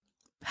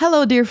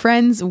Hello, dear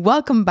friends.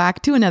 Welcome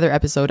back to another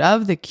episode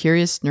of the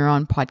Curious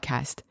Neuron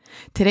podcast.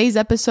 Today's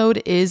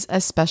episode is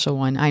a special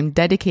one. I'm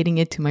dedicating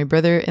it to my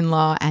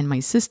brother-in-law and my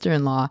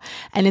sister-in-law,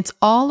 and it's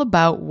all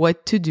about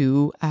what to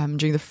do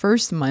during the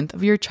first month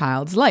of your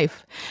child's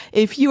life.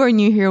 If you are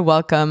new here,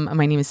 welcome.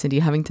 My name is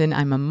Cindy Hovington.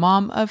 I'm a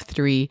mom of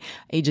three,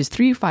 ages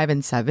 3, 5,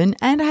 and 7,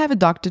 and I have a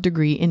doctorate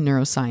degree in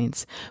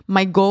neuroscience.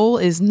 My goal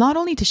is not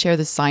only to share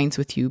the science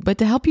with you, but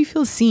to help you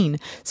feel seen.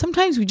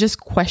 Sometimes we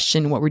just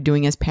question what we're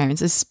doing as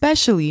parents,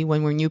 especially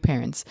when we're new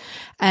parents.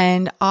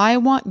 And I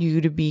want you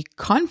to be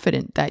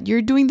confident that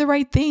you're doing the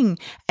right thing.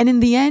 And in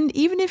the end,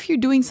 even if you're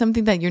doing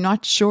something that you're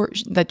not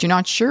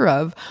sure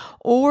of,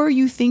 or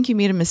you think you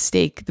made a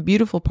mistake, the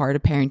beautiful part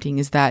of parenting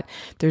is that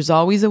there's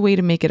always a way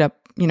to make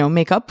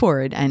up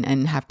for it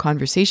and have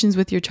conversations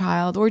with your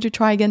child or to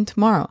try again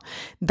tomorrow.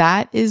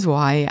 That is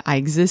why I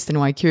exist and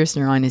why Curious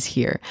Neuron is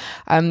here.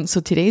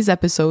 So today's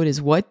episode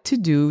is what to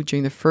do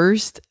during the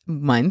first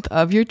month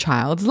of your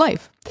child's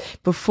life.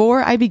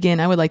 Before I begin,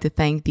 I would like to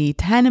thank the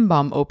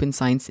Tannenbaum Open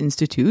Science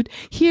Institute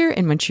here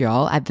in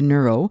Montreal at the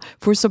Neuro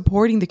for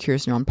supporting the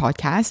Curious Neuron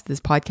podcast.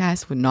 This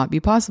podcast would not be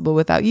possible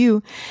without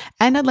you.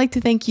 And I'd like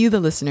to thank you, the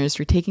listeners,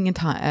 for taking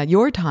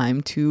your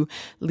time to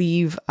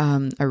leave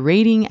a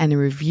rating and a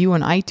review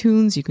on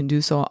iTunes. You can do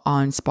so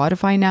on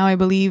Spotify now, I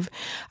believe.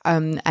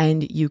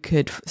 And you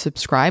could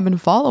subscribe and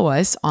follow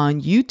us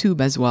on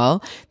YouTube as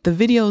well. The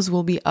videos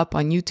will be up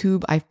on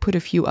YouTube. I've put a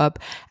few up.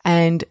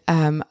 And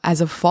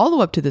as a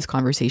follow-up to this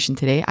conversation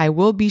today, I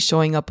will be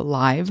showing up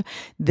live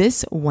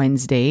this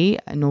Wednesday,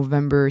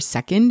 November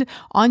 2nd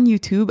on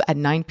YouTube at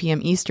 9 p.m.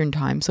 Eastern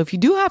time. So if you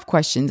do have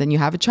questions and you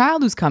have a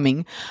child who's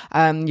coming,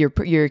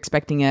 you're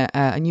expecting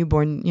a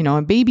newborn,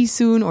 a baby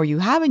soon, or you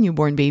have a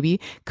newborn baby,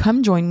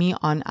 come join me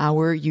on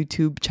our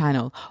YouTube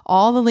channel.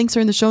 All the links are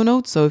in the show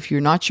notes. So if you're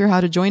not sure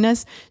how to join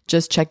us,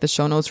 just check the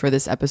show notes for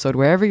this episode,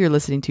 wherever you're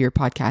listening to your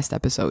podcast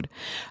episode.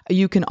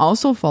 You can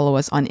also follow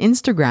us on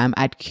Instagram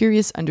at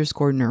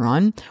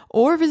curious_neuron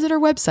or visit our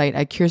website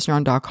at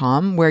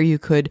curiousneuron.com, where you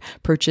could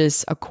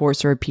purchase a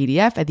course or a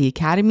PDF at the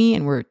Academy,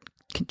 and we're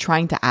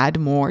trying to add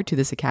more to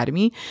this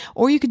academy,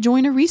 or you could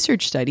join a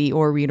research study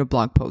or read a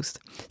blog post.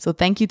 So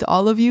thank you to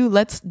all of you.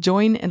 Let's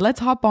join and let's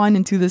hop on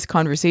into this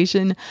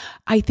conversation.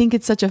 I think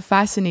it's such a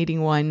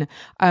fascinating one.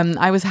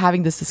 I was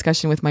having this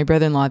discussion with my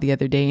brother-in-law the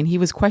other day, and he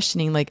was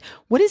questioning,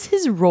 what is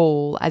his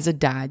role as a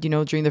dad,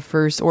 during the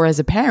first, or as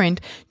a parent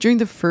during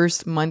the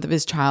first month of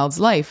his child's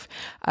life.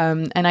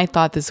 And I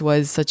thought this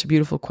was such a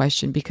beautiful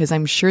question, because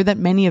I'm sure that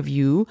many of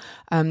you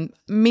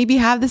maybe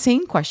have the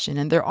same question.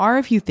 And there are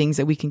a few things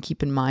that we can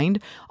keep in mind,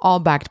 all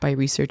backed by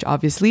research,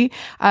 obviously.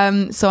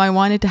 So I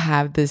wanted to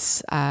have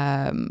this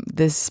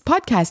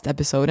podcast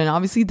episode, and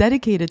obviously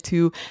dedicated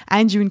to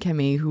Andrew and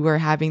Camille, who are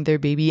having their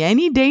baby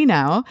any day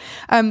now.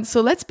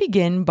 So let's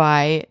begin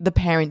by the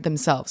parent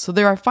themselves. So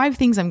there are 5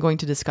 things I'm going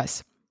to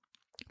discuss.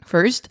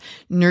 First,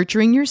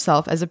 nurturing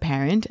yourself as a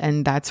parent,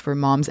 and that's for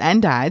moms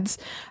and dads.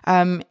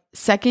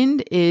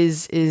 Second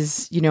is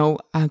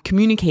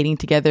communicating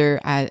together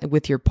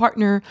with your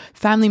partner,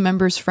 family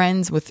members,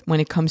 friends, when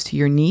it comes to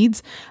your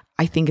needs.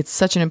 I think it's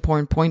such an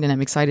important point, and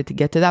I'm excited to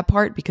get to that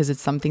part because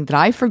it's something that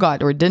I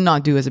forgot or did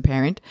not do as a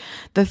parent.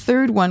 The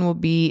third one will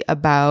be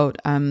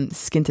about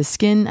skin to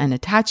skin and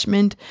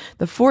attachment.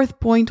 The fourth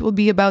point will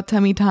be about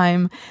tummy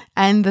time.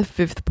 And the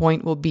fifth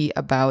point will be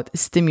about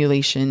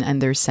stimulation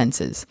and their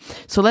senses.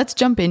 So let's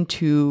jump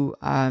into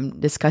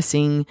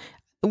discussing,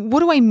 what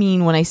do I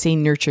mean when I say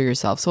nurture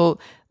yourself? So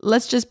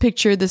let's just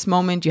picture this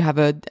moment. You have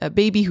a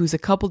baby who's a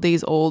couple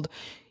days old.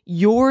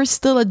 You're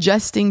still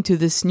adjusting to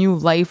this new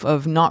life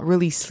of not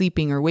really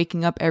sleeping or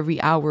waking up every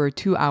hour or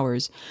 2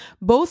 hours.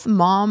 Both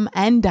moms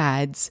and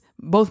dads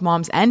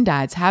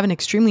have an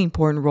extremely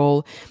important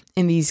role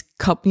in these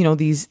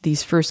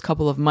first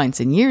couple of months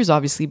and years,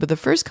 obviously, but the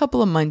first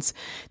couple of months,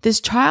 this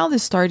child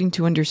is starting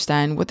to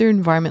understand what their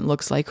environment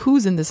looks like,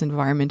 who's in this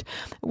environment,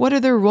 what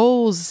are their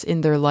roles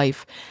in their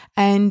life.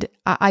 And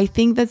I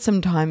think that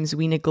sometimes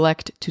we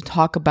neglect to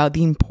talk about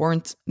the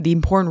important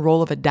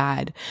role of a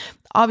dad.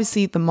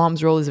 Obviously, the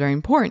mom's role is very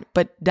important,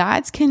 but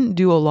dads can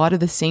do a lot of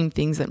the same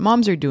things that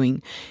moms are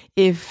doing.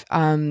 If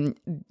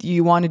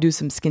you want to do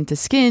some skin to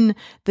skin,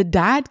 the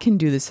dad can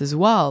do this as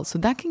well. So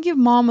that can give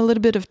mom a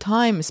little bit of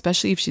time,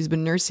 especially if she's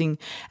been nursing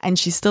and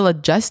she's still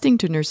adjusting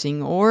to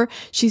nursing, or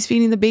she's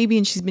feeding the baby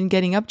and she's been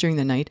getting up during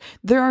the night.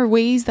 There are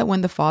ways that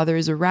when the father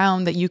is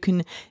around that you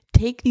can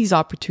take these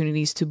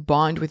opportunities to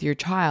bond with your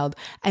child.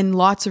 And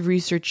lots of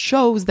research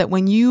shows that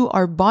when you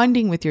are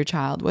bonding with your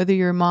child, whether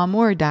you're a mom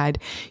or a dad,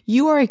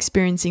 you are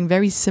experiencing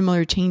very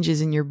similar changes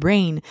in your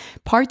brain,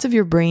 parts of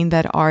your brain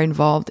that are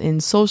involved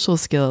in social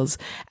skills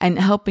and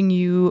helping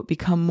you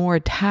become more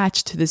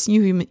attached to this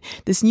new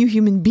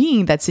human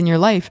being that's in your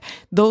life.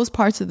 Those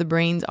parts of the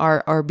brains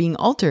are being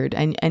altered,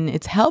 and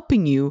it's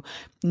helping you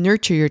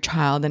nurture your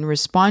child and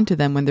respond to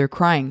them when they're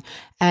crying.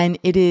 And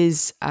it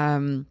is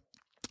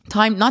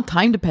not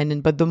time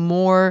dependent, but the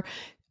more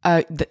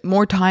the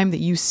more time that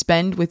you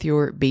spend with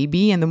your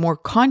baby and the more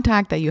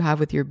contact that you have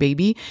with your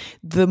baby,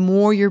 the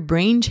more your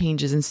brain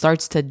changes and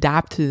starts to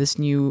adapt to this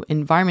new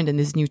environment and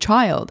this new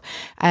child.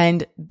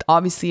 And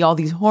obviously all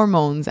these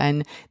hormones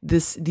and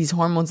these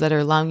hormones that are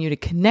allowing you to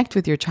connect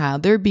with your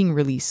child, they're being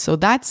released. So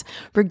that's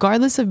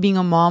regardless of being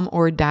a mom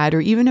or a dad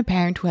or even a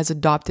parent who has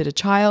adopted a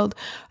child,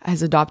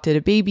 has adopted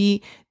a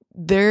baby.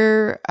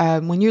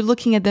 When you're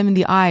looking at them in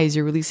the eyes,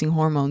 you're releasing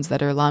hormones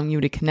that are allowing you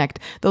to connect,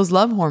 those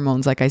love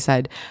hormones, like I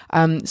said.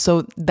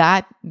 So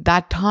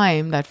that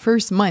time, that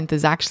first month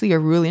is actually a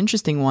really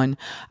interesting one,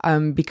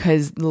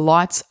 because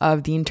lots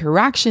of the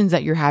interactions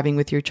that you're having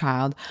with your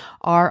child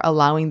are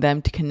allowing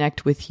them to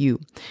connect with you.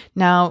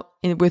 Now,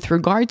 with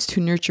regards to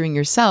nurturing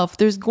yourself,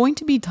 there's going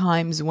to be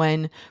times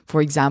when,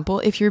 for example,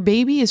 if your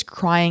baby is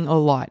crying a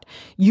lot,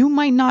 you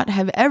might not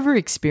have ever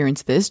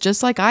experienced this,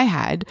 just like I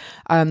had.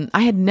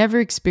 I had never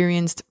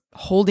experienced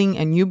holding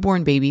a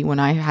newborn baby when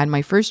I had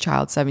my first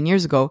child 7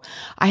 years ago.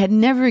 I had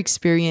never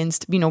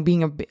experienced,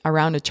 being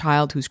around a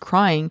child who's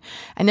crying.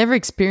 I never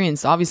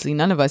experienced, obviously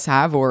none of us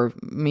have, or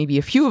maybe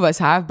a few of us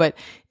have, but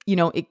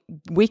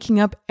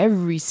waking up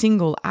every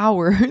single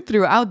hour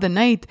throughout the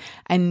night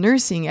and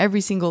nursing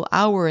every single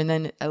hour and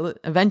then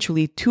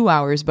eventually 2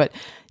 hours, but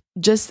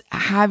just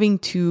having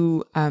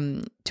to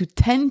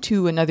tend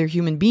to another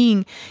human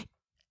being.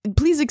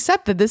 Please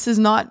accept that this is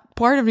not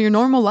part of your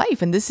normal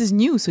life and this is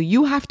new. So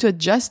you have to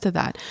adjust to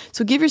that.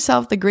 So give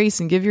yourself the grace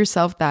and give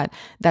yourself that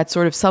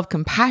sort of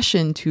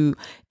self-compassion to,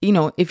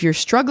 if you're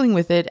struggling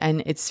with it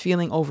and it's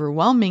feeling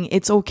overwhelming,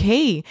 it's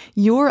okay.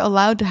 You're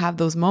allowed to have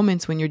those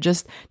moments when you're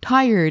just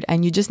tired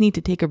and you just need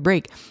to take a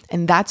break.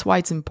 And that's why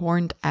it's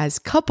important as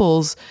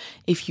couples,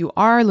 if you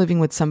are living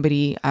with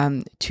somebody,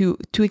 to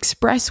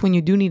express when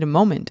you do need a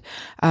moment.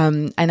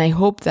 And I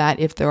hope that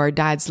if there are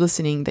dads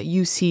listening, that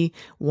you see,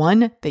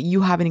 one, that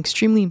you have an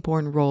extremely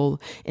important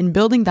role in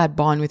building that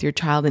bond with your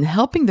child and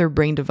helping their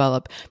brain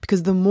develop,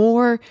 because the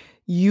more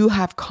you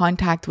have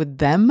contact with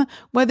them,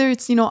 whether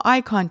it's,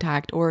 eye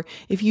contact, or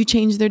if you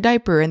change their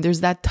diaper and there's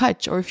that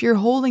touch, or if you're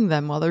holding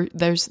them while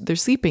they're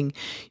sleeping,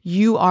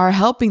 you are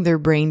helping their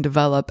brain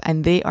develop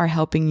and they are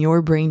helping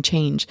your brain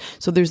change.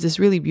 So there's this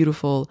really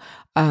beautiful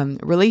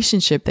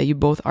relationship that you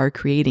both are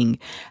creating.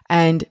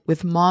 And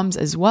with moms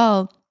as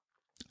well,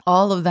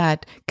 all of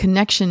that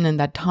connection and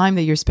that time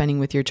that you're spending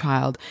with your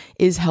child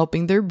is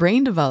helping their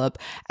brain develop.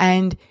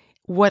 And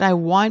what I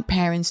want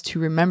parents to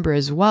remember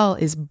as well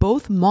is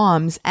both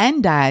moms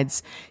and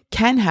dads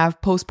can have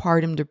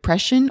postpartum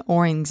depression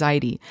or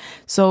anxiety.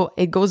 So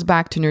it goes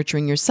back to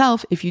nurturing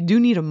yourself. If you do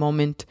need a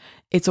moment,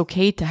 it's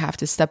okay to have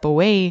to step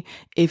away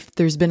if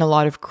there's been a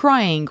lot of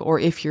crying, or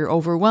if you're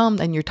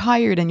overwhelmed and you're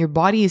tired and your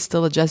body is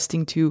still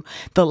adjusting to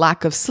the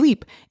lack of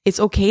sleep. It's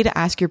okay to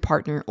ask your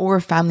partner or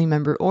a family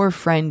member or a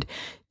friend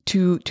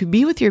to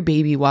be with your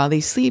baby while they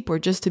sleep, or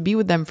just to be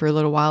with them for a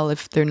little while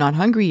if they're not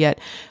hungry yet,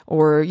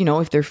 or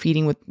if you're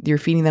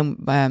feeding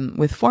them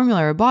with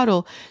formula or a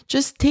bottle.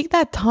 Just take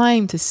that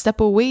time to step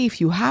away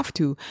if you have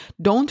to.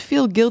 Don't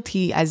feel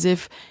guilty as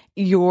if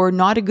you're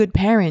not a good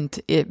parent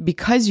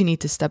because you need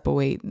to step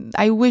away.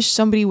 I wish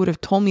somebody would have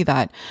told me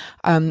that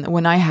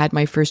when I had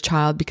my first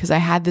child, because I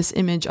had this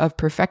image of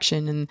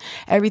perfection and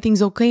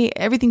everything's okay,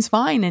 everything's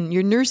fine, and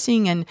you're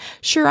nursing and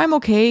sure, I'm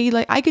okay,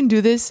 like I can do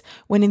this.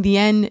 When in the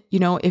end,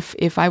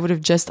 if I would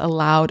have just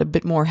allowed a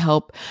bit more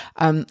help,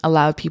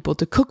 allowed people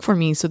to cook for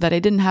me so that I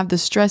didn't have the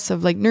stress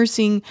of like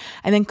nursing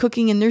and then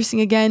cooking and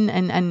nursing again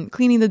and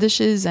cleaning the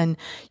dishes. And,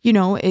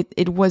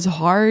 it was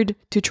hard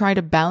to try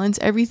to balance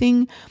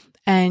everything.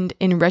 And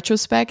in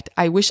retrospect,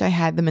 I wish I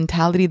had the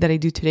mentality that I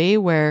do today,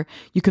 where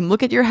you can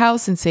look at your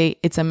house and say,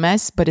 it's a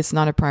mess, but it's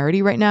not a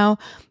priority right now.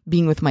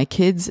 Being with my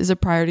kids is a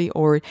priority,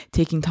 or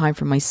taking time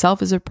for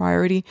myself is a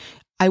priority.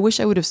 I wish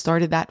I would have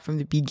started that from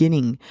the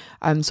beginning.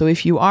 So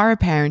if you are a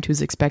parent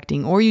who's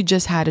expecting, or you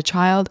just had a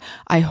child,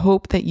 I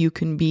hope that you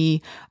can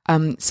be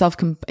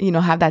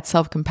have that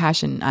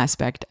self-compassion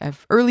aspect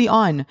of early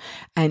on,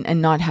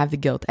 and not have the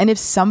guilt. And if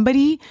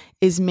somebody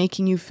is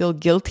making you feel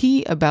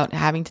guilty about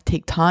having to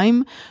take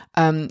time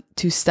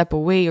to step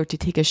away or to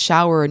take a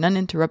shower, an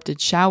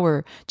uninterrupted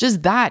shower,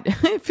 just that,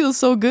 it feels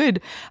so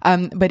good.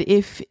 But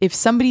if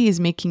somebody is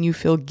making you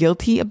feel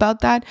guilty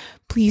about that,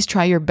 please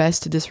try your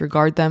best to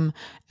disregard them.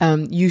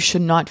 You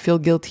should not feel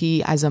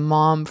guilty as a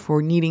mom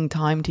for needing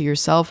time to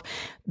yourself.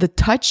 The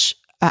touch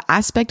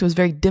aspect was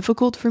very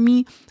difficult for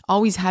me,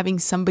 always having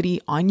somebody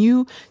on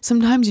you.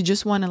 Sometimes you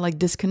just want to like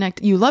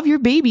disconnect. You love your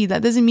baby.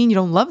 That doesn't mean you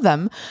don't love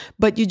them,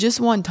 but you just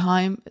want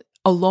time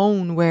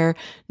alone where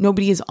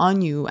nobody is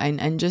on you,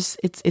 and just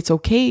it's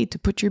okay to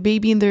put your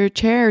baby in their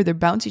chair, their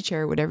bouncy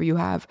chair, whatever you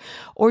have,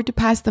 or to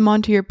pass them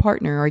on to your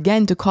partner, or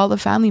again to call a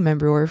family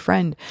member or a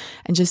friend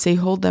and just say,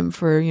 hold them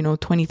for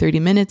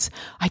 20-30 minutes.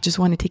 I just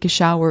want to take a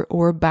shower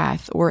or a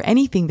bath or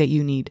anything that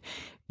you need.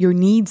 Your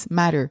needs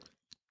matter.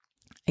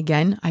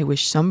 Again, I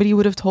wish somebody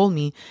would have told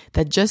me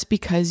that just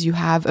because you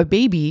have a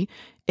baby,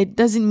 it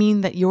doesn't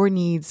mean that your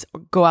needs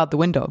go out the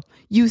window.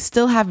 You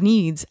still have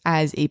needs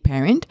as a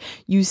parent.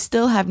 You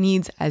still have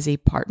needs as a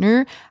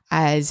partner,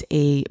 as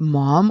a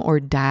mom or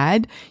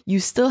dad. You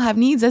still have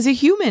needs as a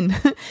human.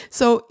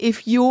 So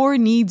if your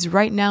needs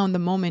right now in the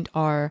moment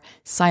are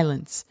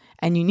silence,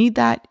 and you need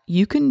that,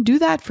 you can do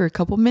that for a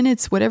couple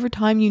minutes, whatever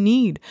time you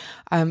need.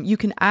 You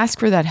can ask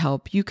for that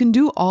help. You can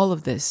do all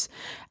of this.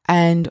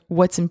 And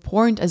what's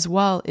important as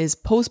well is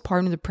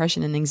postpartum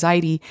depression and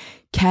anxiety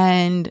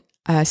can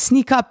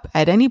sneak up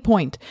at any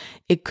point.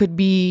 It could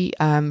be,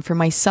 for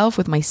myself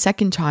with my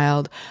second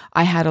child,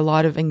 I had a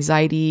lot of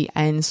anxiety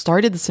and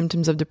started the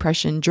symptoms of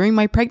depression during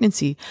my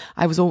pregnancy.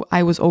 I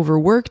was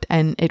overworked,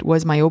 and it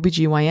was my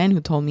OBGYN who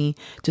told me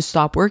to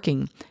stop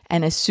working.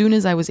 And as soon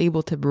as I was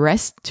able to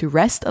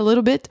rest a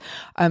little bit,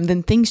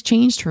 then things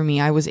changed for me.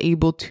 I was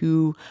able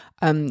to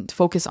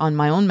focus on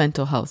my own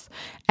mental health.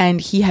 And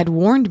he had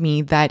warned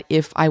me that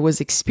if I was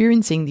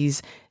experiencing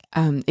these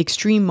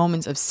extreme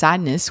moments of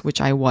sadness, which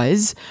I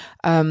was,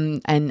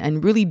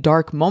 and really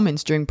dark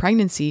moments during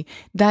pregnancy,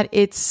 that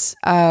it's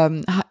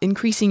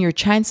increasing your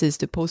chances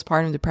to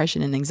postpartum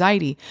depression and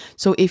anxiety.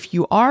 So if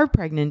you are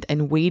pregnant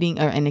and waiting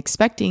and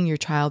expecting your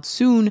child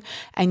soon,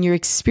 and you're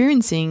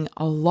experiencing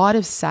a lot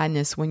of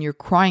sadness when you're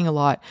crying a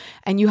lot,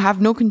 and you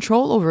have no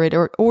control over it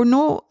or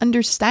no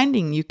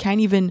understanding, you can't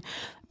even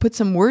put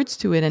some words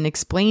to it and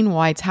explain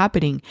why it's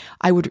happening,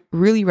 I would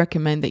really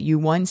recommend that you,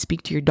 one,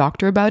 speak to your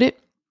doctor about it,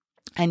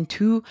 and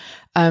two,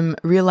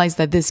 realize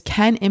that this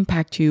can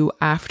impact you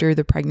after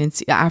the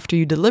pregnancy, after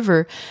you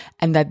deliver,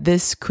 and that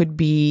this could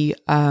be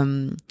it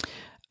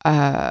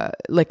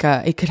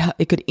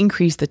could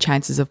increase the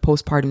chances of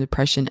postpartum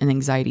depression and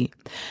anxiety.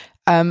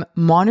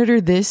 Monitor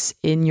this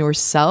in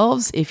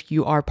yourselves. If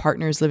you are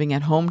partners living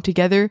at home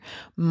together,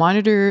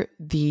 monitor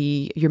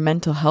your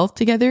mental health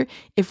together.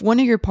 If one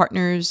of your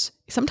partners,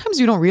 sometimes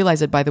you don't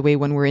realize it, by the way,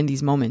 when we're in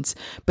these moments,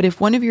 but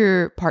if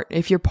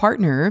your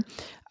partner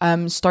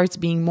starts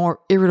being more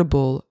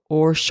irritable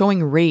or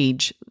showing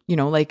rage,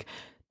 like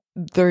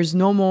there's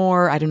no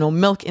more,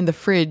 milk in the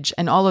fridge,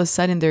 and all of a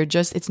sudden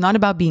it's not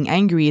about being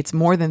angry, it's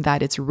more than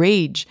that, it's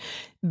rage,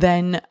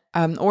 then,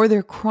 or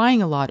they're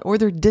crying a lot, or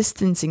they're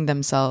distancing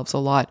themselves a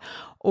lot,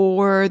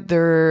 or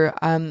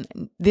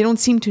they don't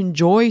seem to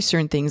enjoy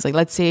certain things. Like,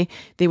 let's say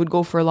they would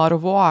go for a lot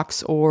of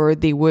walks, or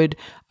they would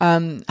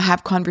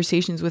have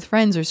conversations with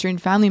friends or certain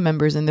family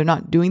members, and they're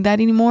not doing that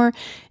anymore.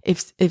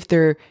 If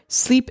their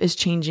sleep is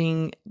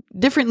changing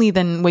differently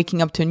than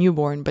waking up to a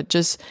newborn, but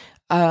just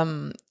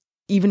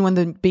even when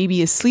the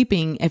baby is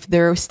sleeping, if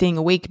they're staying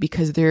awake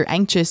because they're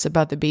anxious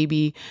about the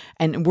baby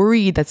and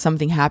worried that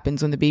something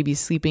happens when the baby is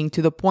sleeping, to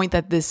the point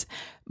that this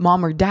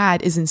mom or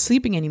dad isn't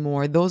sleeping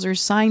anymore, those are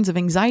signs of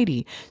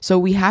anxiety. So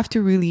we have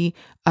to really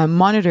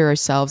monitor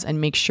ourselves and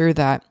make sure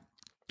that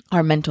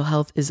our mental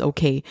health is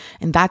okay.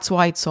 And that's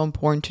why it's so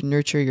important to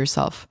nurture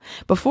yourself.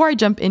 Before I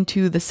jump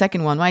into the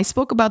second one, I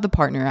spoke about the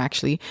partner,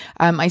 actually.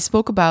 I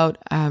spoke about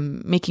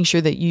making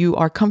sure that you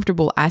are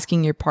comfortable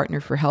asking your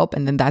partner for help,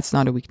 and then that's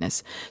not a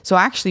weakness. So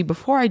actually,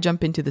 before I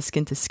jump into the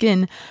skin to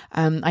skin,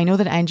 I know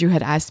that Andrew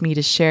had asked me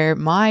to share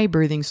my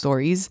birthing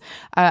stories.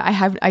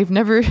 I've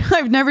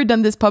never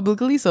done this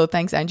publicly, so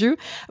thanks, Andrew.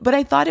 But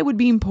I thought it would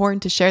be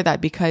important to share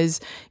that,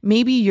 because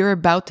maybe you're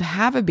about to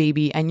have a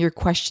baby and you're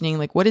questioning,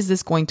 like, what is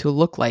this going to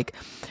look like?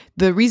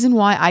 The reason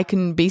why I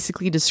can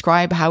basically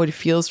describe how it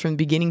feels from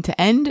beginning to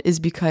end is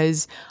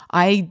because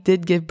I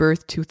did give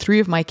birth to 3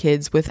 of my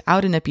kids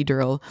without an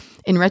epidural.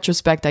 In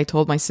retrospect, I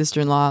told my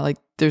sister-in-law, like,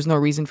 there's no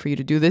reason for you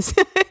to do this.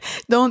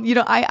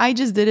 I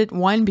just did it,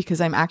 one, because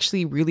I'm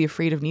actually really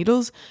afraid of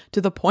needles,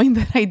 to the point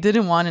that I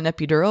didn't want an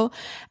epidural.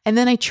 And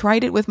then I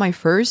tried it with my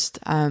first.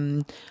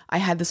 I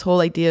had this whole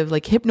idea of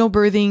like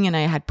hypnobirthing, and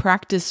I had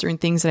practiced certain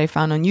things that I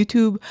found on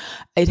YouTube.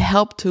 It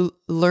helped to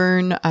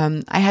learn.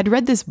 I had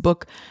read this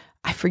book,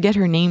 I forget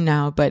her name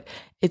now, but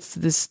it's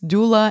this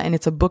doula, and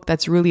it's a book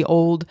that's really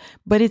old,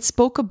 but it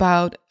spoke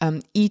about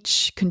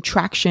each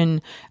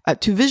contraction,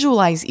 to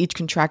visualize each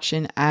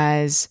contraction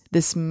as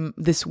this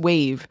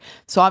wave.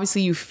 So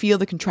obviously you feel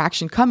the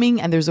contraction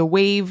coming, and there's a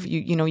wave,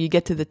 you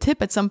get to the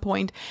tip at some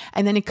point,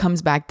 and then it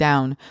comes back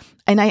down.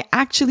 And I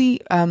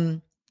actually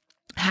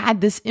had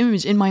this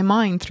image in my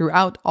mind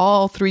throughout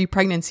all 3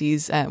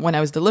 pregnancies when I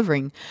was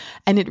delivering,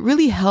 and it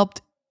really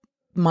helped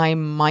my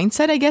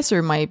mindset, I guess,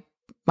 or my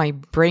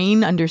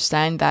brain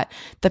understand that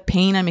the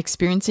pain I'm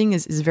experiencing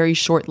is very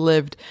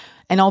short-lived.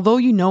 And although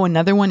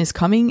another one is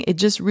coming, it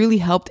just really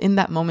helped in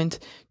that moment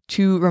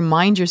to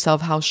remind yourself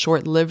how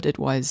short-lived it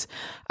was.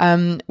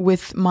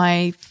 With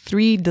my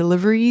 3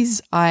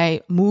 deliveries,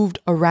 I moved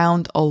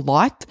around a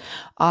lot.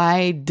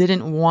 I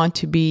didn't want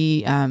to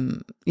be,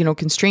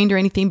 constrained or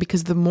anything,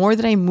 because the more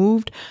that I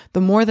moved,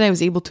 the more that I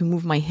was able to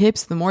move my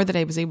hips, the more that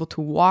I was able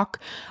to walk.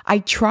 I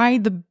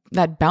tried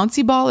that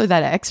bouncy ball, or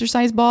that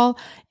exercise ball.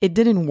 It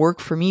didn't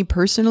work for me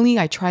personally.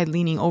 I tried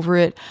leaning over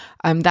it.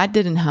 That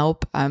didn't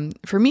help.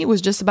 For me, it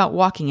was just about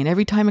walking. And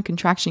every time a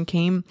contraction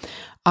came,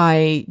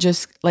 I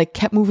just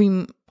kept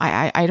moving.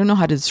 I don't know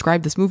how to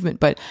describe this movement,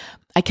 but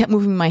I kept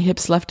moving my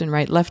hips left and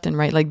right,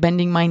 like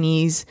bending my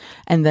knees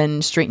and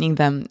then straightening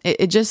them.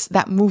 It just,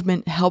 that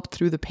movement helped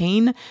through the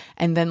pain.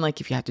 And then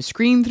like if you had to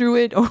scream through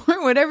it or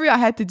whatever I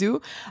had to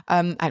do.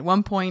 At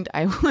one point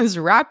I was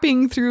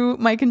rapping through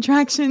my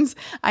contractions.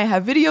 I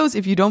have videos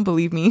if you don't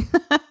believe me.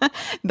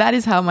 That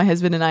is how my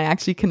husband and I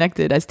actually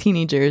connected as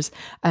teenagers.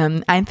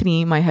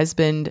 Anthony, my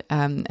husband,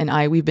 and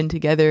I, we've been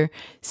together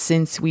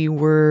since we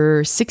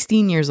were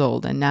 16 years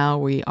old, and now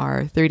we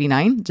are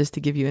 39, just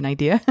to give you an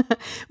idea.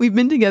 We've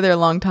been together a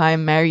long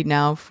time, married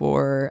now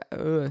for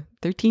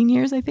 13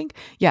 years, I think.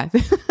 Yeah.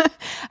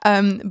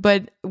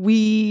 But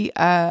we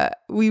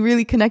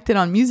really connected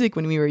on music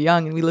when we were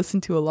young, and we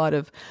listened to a lot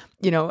of,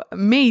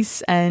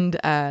 Mace and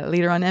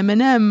later on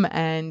Eminem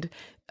and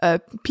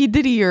P.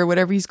 Diddy or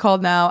whatever he's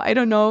called now. I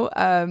don't know,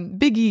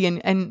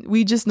 Biggie, and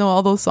we just know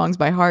all those songs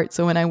by heart.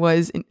 So when I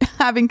was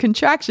having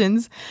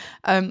contractions,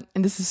 and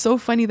this is so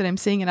funny that I'm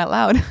saying it out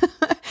loud,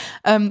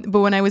 but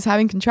when I was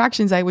having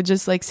contractions, I would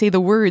just like say the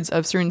words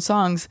of certain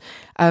songs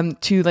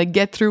to like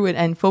get through it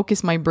and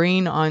focus my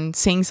brain on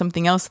saying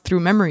something else through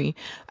memory.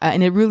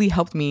 And it really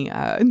helped me.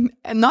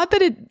 Not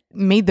that it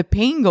made the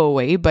pain go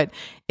away, but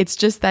it's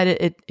just that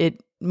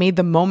it made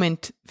the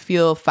moment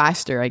feel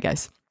faster, I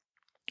guess.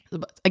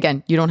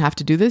 Again, you don't have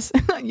to do this.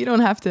 You don't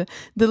have to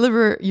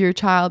deliver your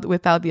child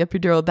without the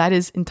epidural. That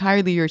is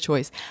entirely your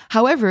choice.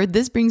 However,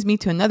 this brings me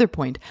to another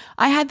point.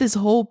 I had this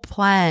whole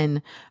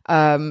plan.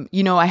 I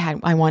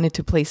wanted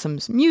to play some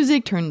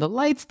music, turn the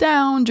lights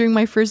down during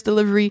my first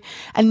delivery,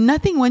 and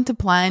nothing went to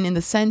plan in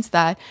the sense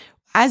that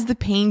as the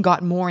pain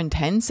got more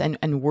intense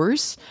and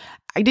worse,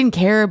 I didn't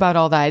care about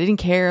all that. I didn't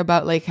care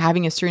about like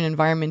having a certain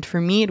environment. For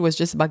me, it was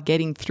just about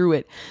getting through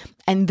it.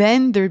 And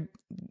then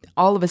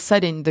all of a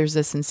sudden there's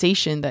a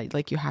sensation that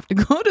like you have to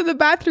go to the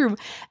bathroom,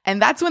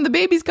 and that's when the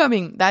baby's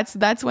coming.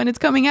 That's when it's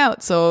coming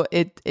out. So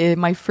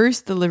my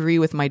first delivery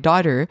with my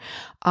daughter,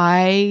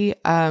 I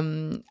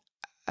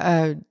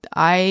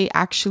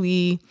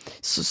actually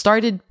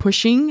started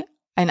pushing,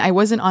 and I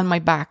wasn't on my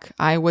back.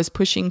 I was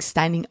pushing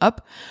standing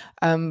up,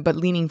 but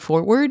leaning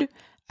forward.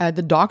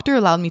 The doctor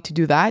allowed me to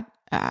do that.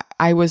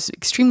 I was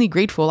extremely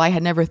grateful. I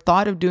had never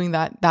thought of doing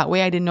that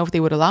way. I didn't know if they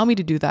would allow me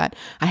to do that.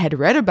 I had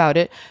read about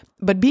it,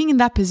 but being in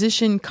that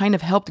position kind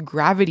of helped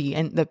gravity,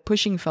 and the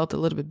pushing felt a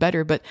little bit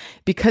better. But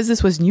because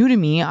this was new to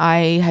me,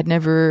 I had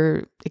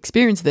never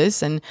experienced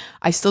this, and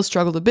I still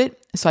struggled a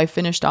bit. So I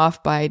finished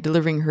off by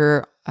delivering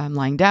her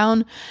lying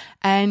down,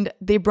 and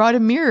they brought a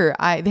mirror.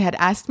 They had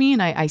asked me,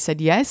 and I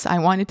said yes. I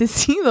wanted to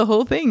see the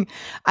whole thing,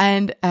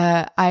 and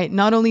I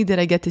not only did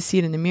I get to see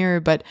it in the mirror,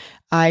 but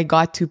I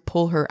got to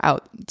pull her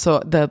out.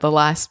 So the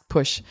last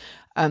push.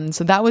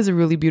 So that was a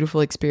really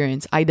beautiful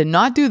experience. I did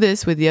not do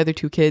this with the other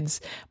two kids.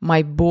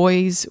 My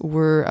boys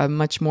were a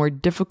much more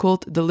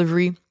difficult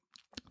delivery,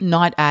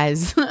 not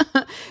as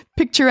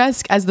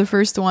picturesque as the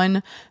first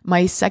one.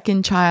 My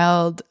second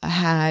child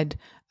had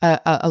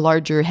a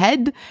larger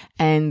head,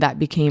 and that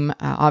became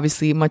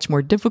obviously much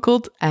more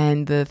difficult.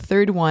 And the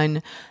third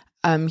one,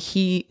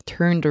 he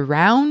turned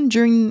around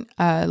during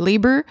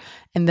labor,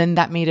 and then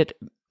that made it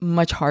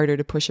much harder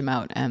to push him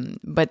out.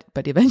 But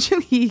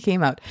eventually he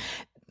came out.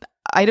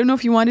 I don't know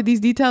if you wanted these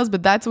details,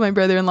 but that's what my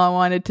brother-in-law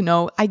wanted to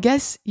know. I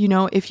guess,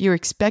 if you're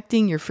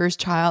expecting your first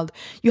child,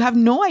 you have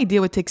no idea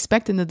what to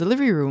expect in the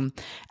delivery room.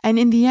 And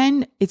in the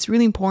end, it's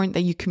really important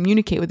that you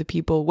communicate with the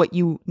people what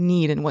you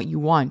need and what you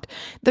want.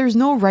 There's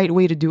no right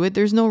way to do it.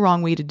 There's no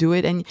wrong way to do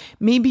it. And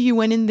maybe you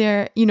went in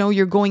there,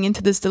 you're going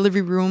into this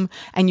delivery room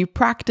and you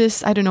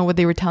practice, I don't know what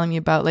they were telling me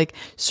about, like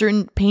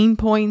certain pain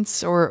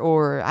points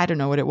or I don't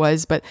know what it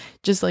was, but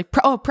just like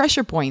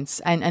pressure points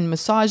and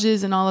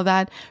massages and all of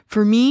that.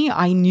 For me,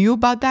 I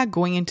knew about that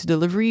going into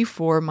delivery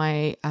for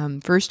my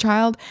first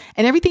child,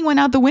 and everything went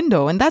out the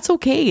window, and that's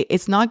okay.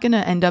 It's not going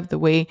to end up the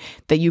way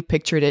that you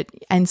pictured it.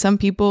 And some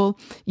people,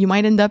 you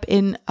might end up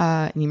in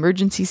an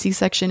emergency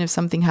C-section if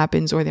something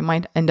happens, or they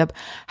might end up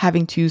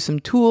having to use some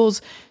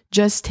tools.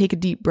 Just take a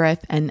deep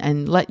breath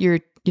and let your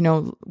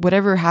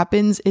whatever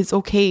happens, it's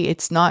okay.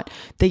 It's not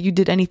that you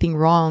did anything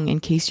wrong,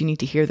 in case you need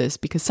to hear this,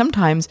 because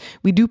sometimes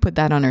we do put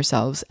that on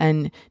ourselves,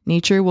 and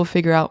nature will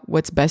figure out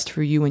what's best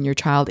for you and your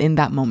child in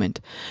that moment.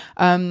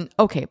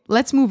 Okay,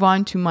 let's move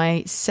on to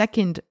my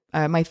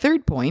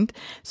third point.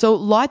 So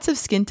lots of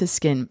skin to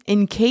skin.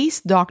 In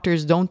case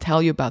doctors don't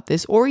tell you about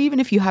this, or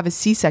even if you have a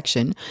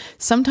C-section,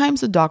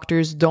 sometimes the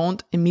doctors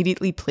don't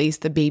immediately place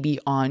the baby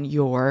on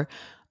your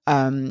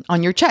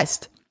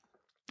chest.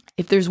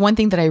 If there's one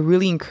thing that I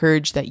really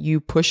encourage that you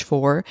push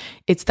for,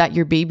 it's that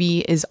your baby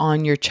is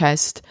on your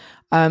chest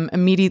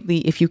immediately,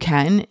 if you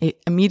can,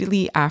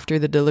 immediately after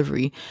the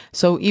delivery.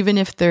 So even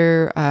if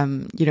they're,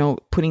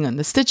 putting on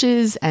the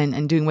stitches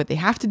and doing what they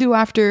have to do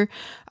after,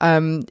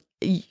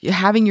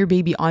 having your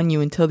baby on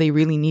you until they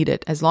really need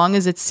it, as long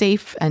as it's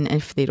safe. And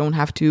if they don't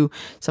have to,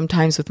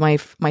 sometimes with my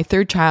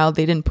third child,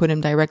 they didn't put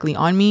him directly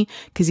on me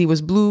because he was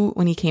blue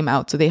when he came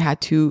out. So they had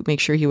to make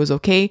sure he was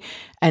okay.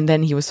 And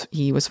then he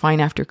was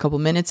fine after a couple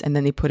minutes, and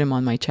then they put him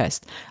on my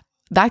chest.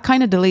 that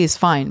kind of delay is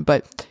fine,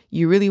 but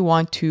you really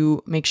want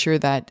to make sure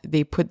that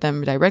they put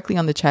them directly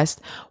on the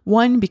chest.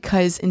 One,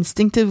 because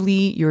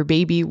instinctively your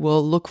baby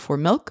will look for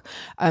milk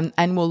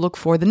and will look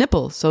for the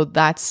nipple. So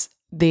there's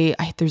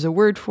a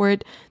word for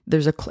it.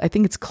 I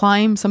think it's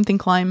something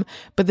climb,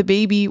 but the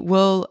baby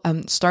will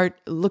start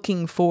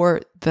looking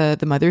for the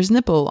mother's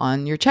nipple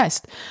on your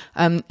chest.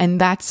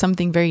 And that's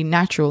something very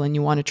natural, and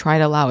you want to try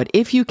to allow it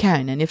if you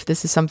can, and if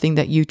this is something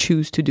that you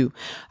choose to do.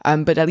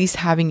 But at least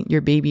having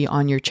your baby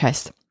on your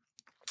chest.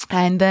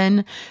 And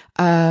then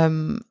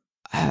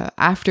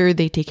after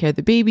they take care of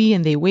the baby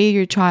and they weigh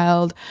your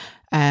child,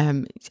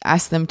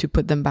 ask them to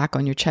put them back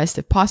on your chest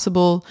if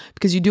possible,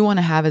 because you do want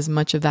to have as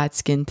much of that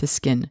skin to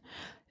skin.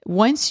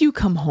 Once you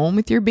come home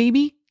with your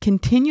baby,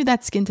 continue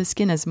that skin to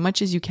skin as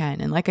much as you can.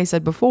 And like I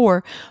said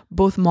before,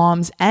 both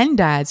moms and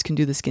dads can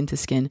do the skin to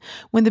skin.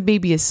 When the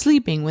baby is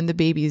sleeping, when the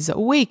baby is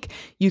awake,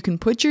 you can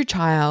put your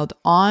child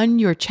on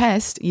your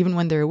chest, even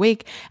when they're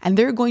awake, and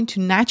they're going to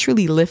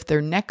naturally lift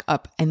their neck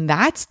up. And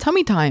that's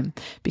tummy time,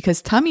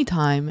 because tummy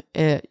time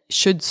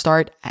should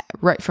start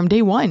right from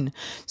day one.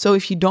 So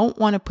if you don't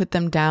want to put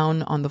them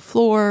down on the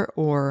floor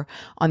or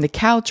on the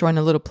couch or on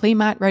a little play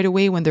mat right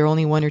away when they're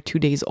only 1 or 2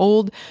 days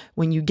old,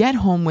 when you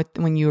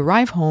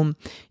arrive home,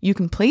 you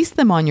can place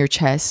them on your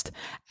chest,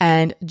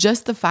 and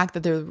just the fact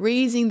that they're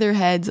raising their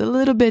heads a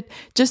little bit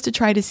just to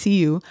try to see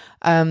you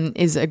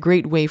is a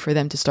great way for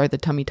them to start the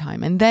tummy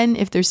time. And then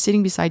if they're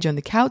sitting beside you on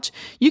the couch,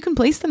 you can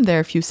place them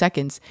there a few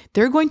seconds.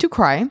 They're going to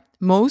cry,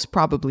 most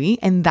probably,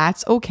 and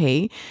that's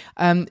okay.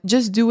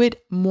 Just do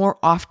it more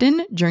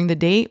often during the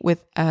day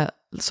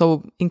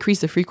so increase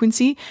the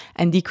frequency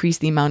and decrease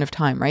the amount of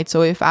time, right?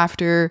 So if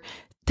after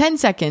 10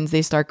 seconds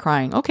they start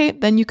crying, okay,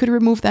 then you could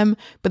remove them,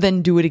 but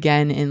then do it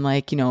again in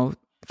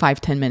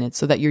 5-10 minutes,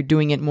 so that you're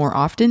doing it more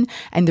often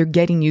and they're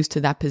getting used to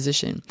that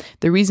position.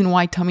 The reason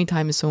why tummy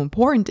time is so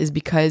important is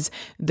because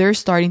they're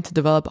starting to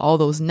develop all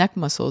those neck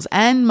muscles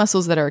and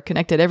muscles that are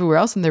connected everywhere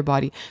else in their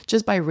body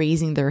just by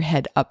raising their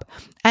head up.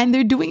 And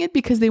they're doing it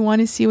because they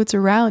want to see what's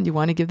around. You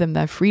want to give them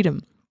that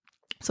freedom.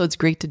 So it's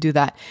great to do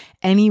that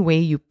any way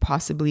you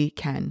possibly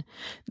can.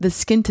 The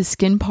skin to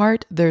skin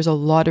part, there's a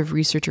lot of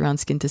research around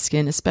skin to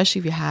skin, especially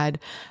if you had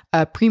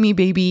a preemie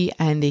baby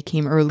and they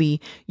came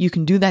early. You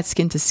can do that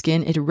skin to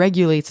skin. It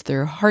regulates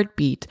their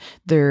heartbeat,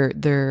 their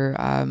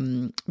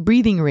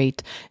breathing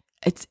rate.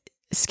 It's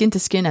skin to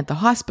skin at the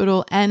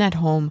hospital and at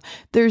home.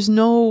 There's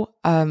no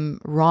not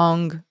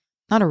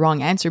a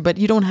wrong answer, but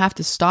you don't have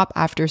to stop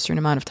after a certain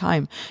amount of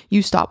time.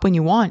 You stop when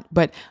you want.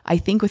 But I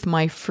think with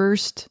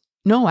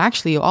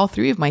all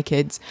 3 of my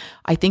kids,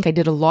 I think I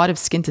did a lot of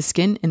skin to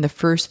skin in the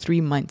first 3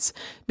 months.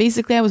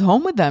 Basically, I was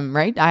home with them,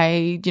 right?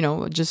 I,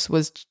 just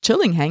was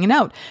chilling, hanging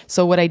out.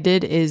 So what I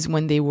did is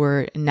when they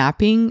were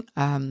napping,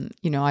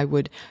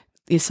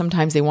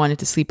 sometimes they wanted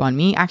to sleep on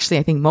me. Actually,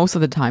 I think most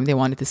of the time they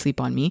wanted to sleep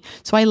on me.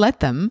 So I let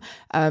them,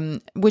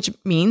 which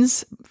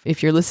means,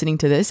 if you're listening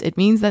to this, it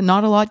means that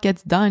not a lot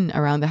gets done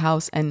around the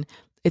house, and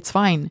it's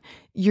fine.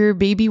 Your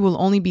baby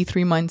will only be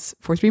 3 months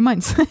for 3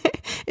 months.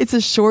 It's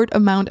a short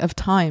amount of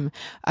time.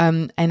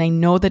 And I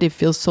know that it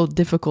feels so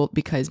difficult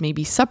because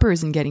maybe supper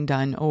isn't getting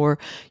done or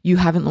you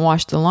haven't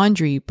washed the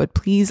laundry, but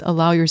please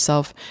allow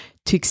yourself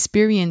to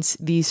experience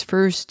these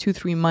first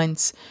 2-3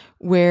 months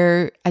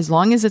where, as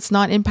long as it's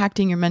not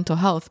impacting your mental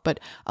health, but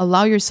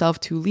allow yourself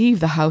to leave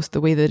the house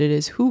the way that it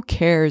is. Who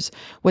cares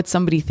what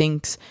somebody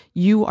thinks?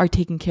 You are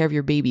taking care of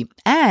your baby.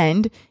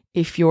 And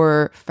if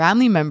your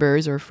family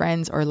members or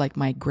friends are like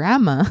my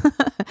grandma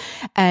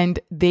and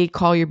they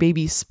call your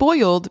baby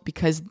spoiled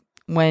because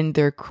when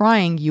they're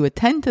crying, you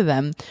attend to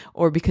them,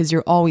 or because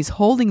you're always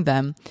holding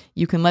them,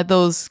 you can let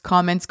those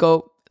comments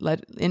go,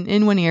 let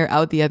in one ear,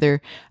 out the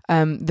other.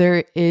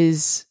 There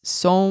is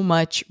so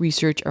much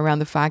research around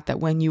the fact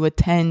that when you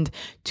attend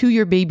to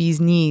your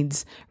baby's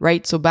needs,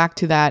 right? So back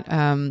to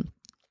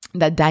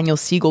that Daniel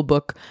Siegel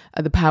book,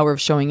 The Power of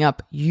Showing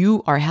Up,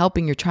 you are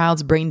helping your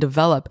child's brain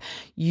develop.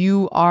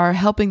 You are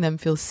helping them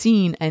feel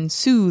seen and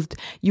soothed.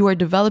 You are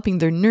developing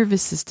their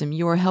nervous system.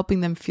 You are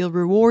helping them feel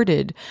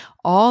rewarded.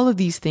 All of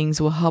these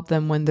things will help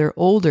them when they're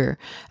older,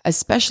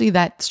 especially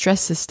that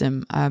stress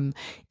system.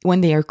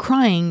 When they are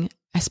crying,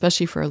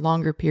 especially for a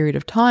longer period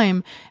of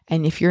time,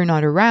 and if you're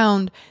not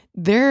around,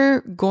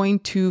 they're going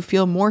to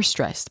feel more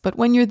stressed. But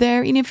when you're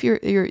there, even if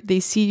they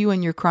see you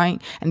and you're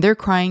crying and they're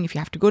crying, if you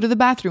have to go to the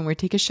bathroom or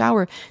take a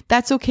shower,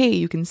 that's okay.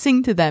 You can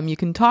sing to them. You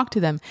can talk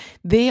to them.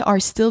 They are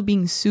still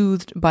being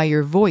soothed by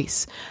your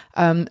voice.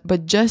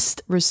 But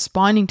just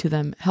responding to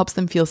them helps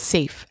them feel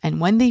safe. And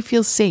when they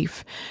feel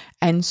safe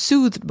and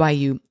soothed by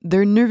you,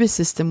 their nervous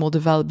system will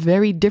develop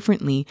very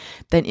differently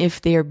than if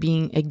they are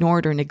being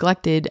ignored or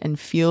neglected and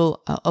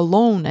feel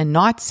alone and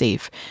not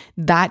safe.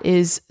 That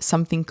is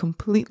something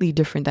completely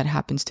different that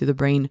happens to the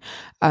brain.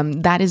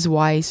 That is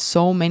why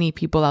so many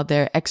people out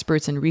there,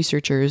 experts and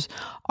researchers,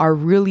 are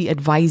really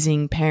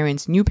advising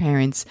parents, new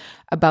parents,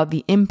 about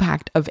the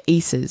impact of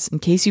ACEs. In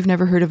case you've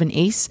never heard of an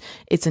ACE,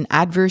 it's an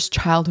adverse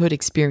childhood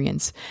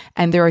experience.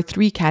 And there are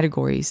 3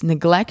 categories: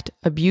 neglect,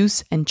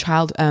 abuse, and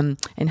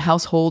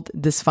household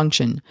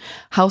dysfunction.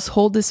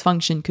 Household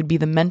dysfunction could be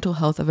the mental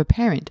health of a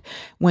parent.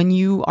 When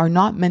you are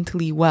not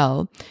mentally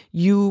well,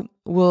 you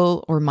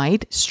will or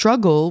might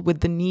struggle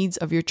with the needs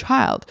of your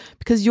child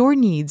because your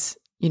needs,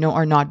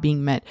 are not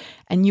being met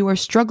and you are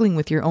struggling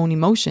with your own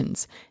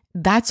emotions.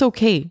 That's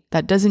okay.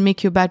 That doesn't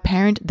make you a bad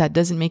parent. That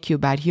doesn't make you a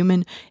bad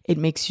human. It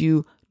makes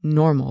you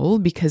normal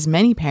because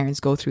many parents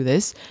go through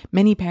this.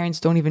 Many parents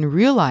don't even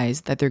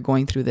realize that they're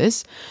going through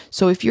this.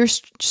 So if you're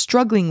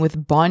struggling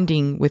with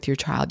bonding with your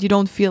child, you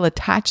don't feel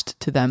attached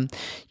to them,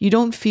 you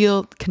don't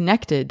feel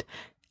connected.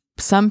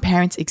 Some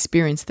parents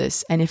experience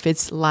this. And if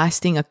it's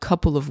lasting a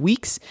couple of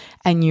weeks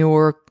and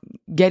you're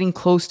getting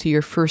close to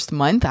your first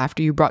month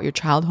after you brought your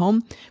child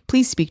home,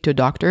 please speak to a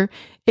doctor.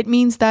 It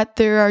means that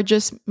there are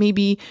just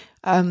maybe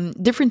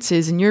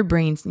differences in your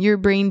brain. Your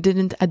brain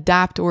didn't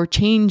adapt or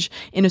change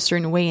in a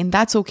certain way, and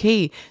that's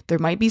okay. There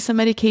might be some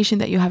medication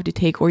that you have to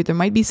take, or there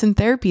might be some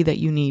therapy that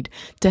you need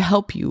to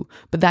help you.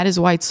 But that is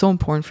why it's so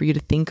important for you to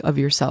think of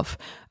yourself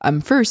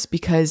first,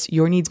 because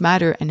your needs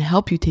matter and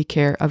help you take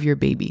care of your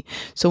baby.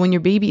 So when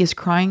your baby is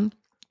crying,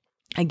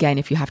 again,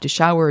 if you have to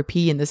shower or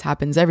pee, and this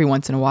happens every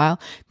once in a while,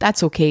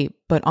 that's okay.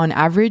 But on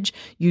average,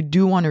 you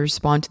do want to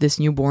respond to this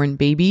newborn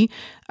baby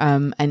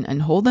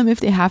and hold them if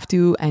they have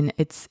to. And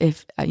if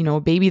a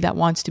baby that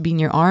wants to be in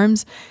your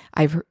arms,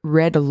 I've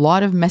read a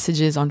lot of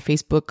messages on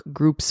Facebook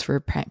groups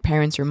for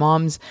parents or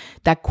moms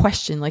that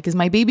question, like, is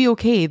my baby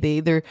okay?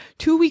 They're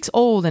 2 weeks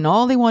old and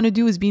all they want to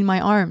do is be in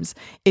my arms.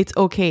 It's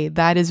okay.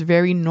 That is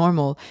very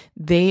normal.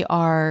 They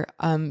are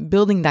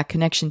building that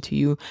connection to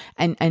you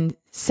and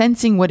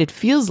sensing what it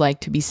feels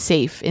like to be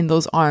safe in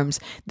those arms.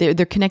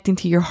 They're connecting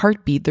to your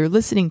heartbeat. They're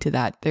listening to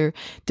that.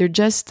 They're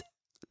just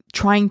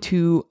trying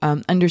to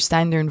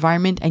understand their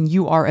environment, and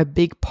you are a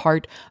big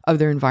part of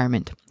their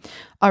environment.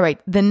 All right,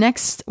 the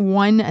next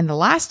one and the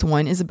last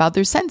one is about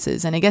their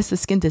senses. And I guess the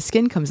skin to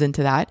skin comes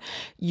into that.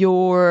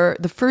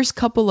 The first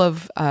couple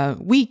of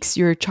weeks,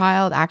 your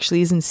child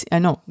actually isn't,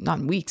 not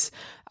weeks.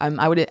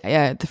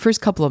 The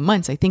first couple of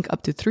months, I think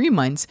up to 3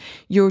 months,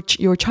 your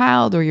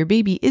child or your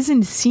baby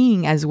isn't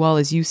seeing as well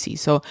as you see.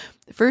 So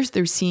first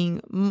they're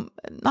seeing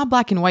not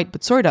black and white,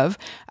 but sort of,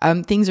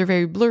 things are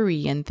very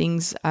blurry and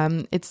things,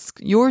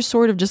 you're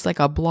sort of just like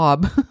a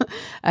blob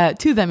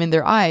to them in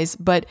their eyes,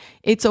 but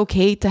it's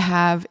okay to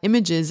have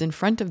images in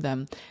front of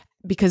them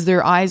because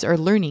their eyes are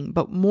learning.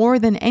 But more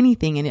than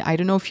anything, and I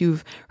don't know if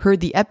you've heard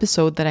the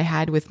episode that I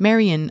had with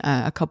Marian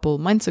a couple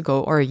months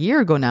ago, or a year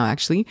ago now,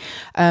 actually,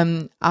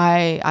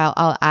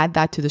 I'll add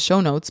that to the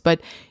show notes,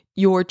 but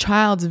your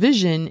child's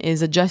vision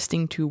is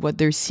adjusting to what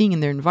they're seeing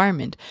in their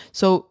environment.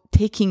 So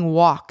taking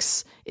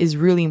walks is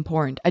really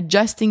important.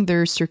 Adjusting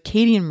their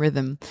circadian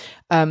rhythm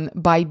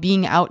by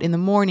being out in the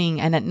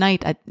morning and at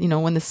night,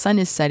 when the sun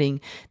is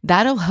setting,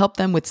 that'll help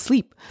them with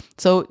sleep.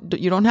 So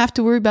you don't have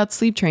to worry about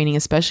sleep training,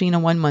 especially in a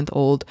 1 month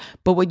old.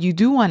 But what you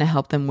do want to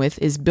help them with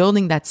is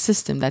building that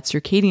system, that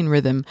circadian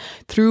rhythm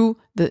through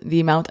the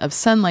amount of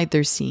sunlight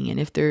they're seeing. And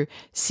if they're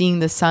seeing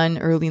the sun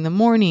early in the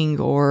morning,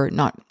 or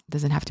not,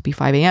 doesn't have to be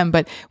 5 a.m.,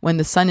 but when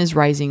the sun is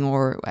rising,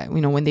 or,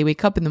 when they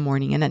wake up in the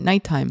morning and at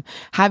nighttime,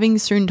 having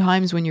certain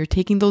times when you're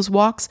taking those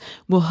walks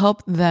will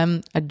help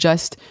them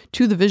adjust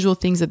to the visual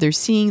things that they're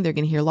seeing. They're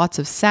going to hear lots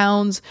of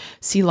sounds,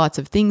 see lots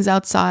of things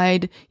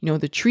outside,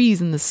 the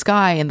trees and the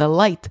sky and the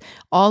light.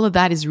 All of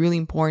that is really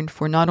important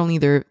for not only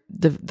the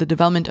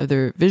development of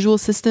their visual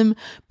system,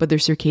 but their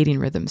circadian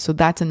rhythm. So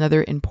that's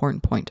another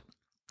important point.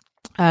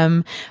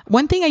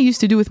 One thing I used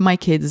to do with my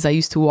kids is I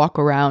used to walk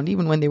around,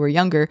 even when they were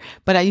younger,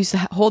 but I used to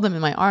hold them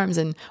in my arms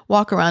and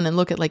walk around and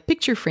look at like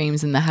picture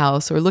frames in the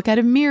house, or look at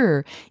a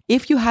mirror.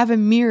 If you have a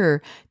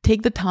mirror,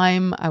 take the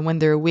time when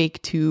they're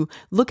awake to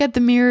look at the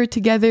mirror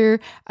together.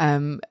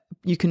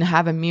 You can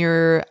have a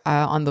mirror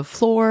on the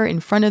floor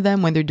in front of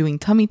them when they're doing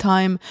tummy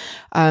time.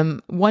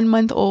 1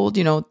 month old,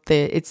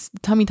 it's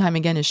tummy time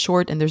again is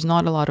short and there's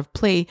not a lot of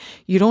play.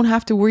 You don't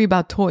have to worry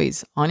about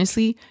toys.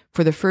 Honestly,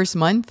 for the first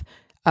month,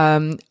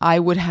 I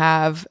would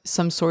have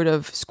some sort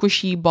of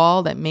squishy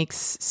ball that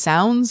makes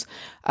sounds,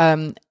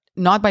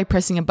 not by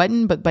pressing a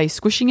button, but by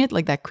squishing it,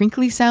 like that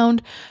crinkly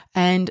sound,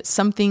 and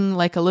something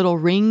like a little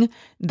ring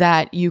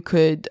that you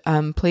could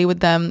play with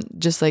them,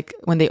 just like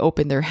when they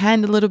open their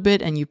hand a little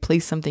bit and you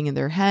place something in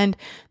their hand.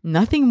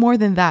 Nothing more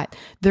than that.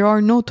 There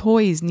are no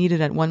toys needed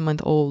at 1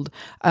 month old,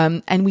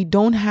 and we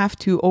don't have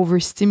to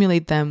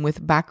overstimulate them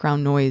with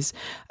background noise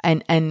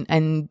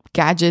and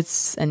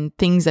gadgets and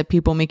things that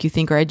people make you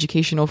think are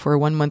educational for a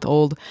 1 month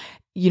old.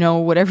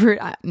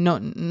 Whatever. No,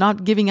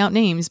 not giving out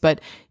names, but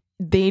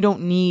they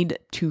don't need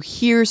to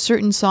hear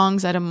certain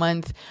songs at a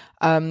month.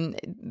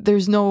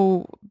 There's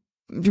no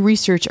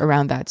research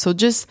around that. So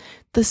just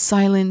the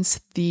silence,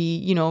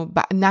 the,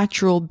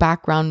 natural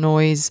background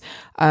noise,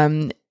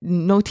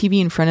 no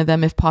TV in front of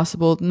them if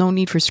possible, no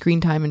need for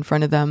screen time in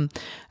front of them.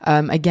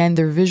 Again,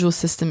 their visual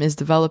system is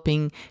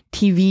developing.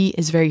 TV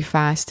is very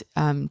fast.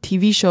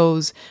 TV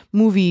shows,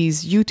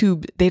 movies,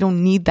 YouTube, they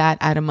don't need that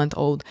at a month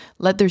old.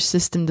 Let their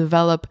system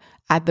develop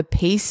at the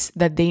pace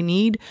that they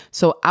need.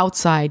 So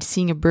outside,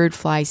 seeing a bird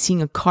fly,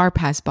 seeing a car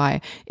pass by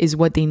is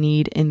what they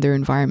need in their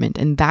environment.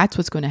 And that's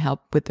what's going to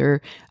help with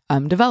their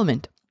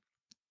development.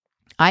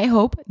 I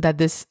hope that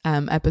this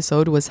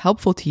episode was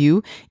helpful to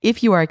you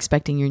if you are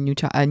expecting your new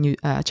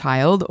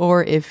child,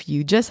 or if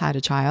you just had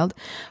a child.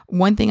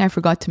 One thing I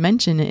forgot to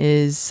mention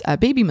is a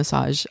baby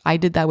massage. I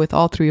did that with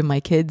all 3 of my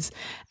kids,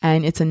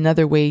 and it's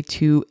another way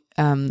to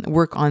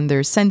work on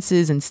their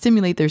senses and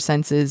stimulate their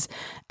senses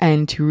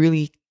and to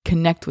really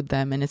connect with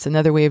them. And it's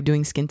another way of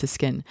doing skin to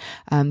skin.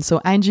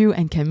 So Andrew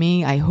and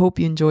Camille, I hope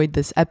you enjoyed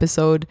this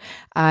episode.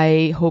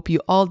 I hope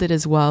you all did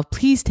as well.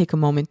 Please take a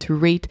moment to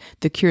rate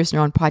the Curious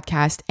Neuron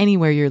podcast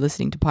anywhere you're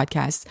listening to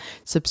podcasts.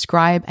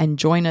 Subscribe and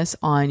join us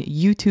on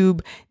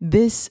YouTube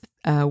this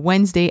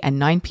Wednesday at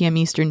 9 p.m.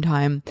 Eastern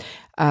time.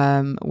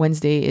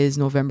 Wednesday is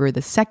November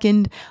the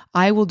 2nd.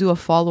 I will do a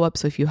follow-up.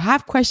 So if you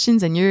have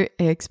questions and you're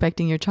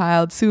expecting your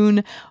child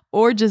soon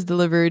or just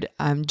delivered,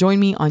 join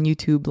me on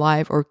YouTube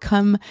live or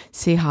come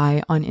say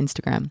hi on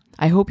Instagram.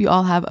 I hope you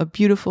all have a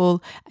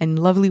beautiful and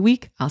lovely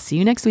week. I'll see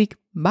you next week.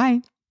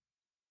 Bye.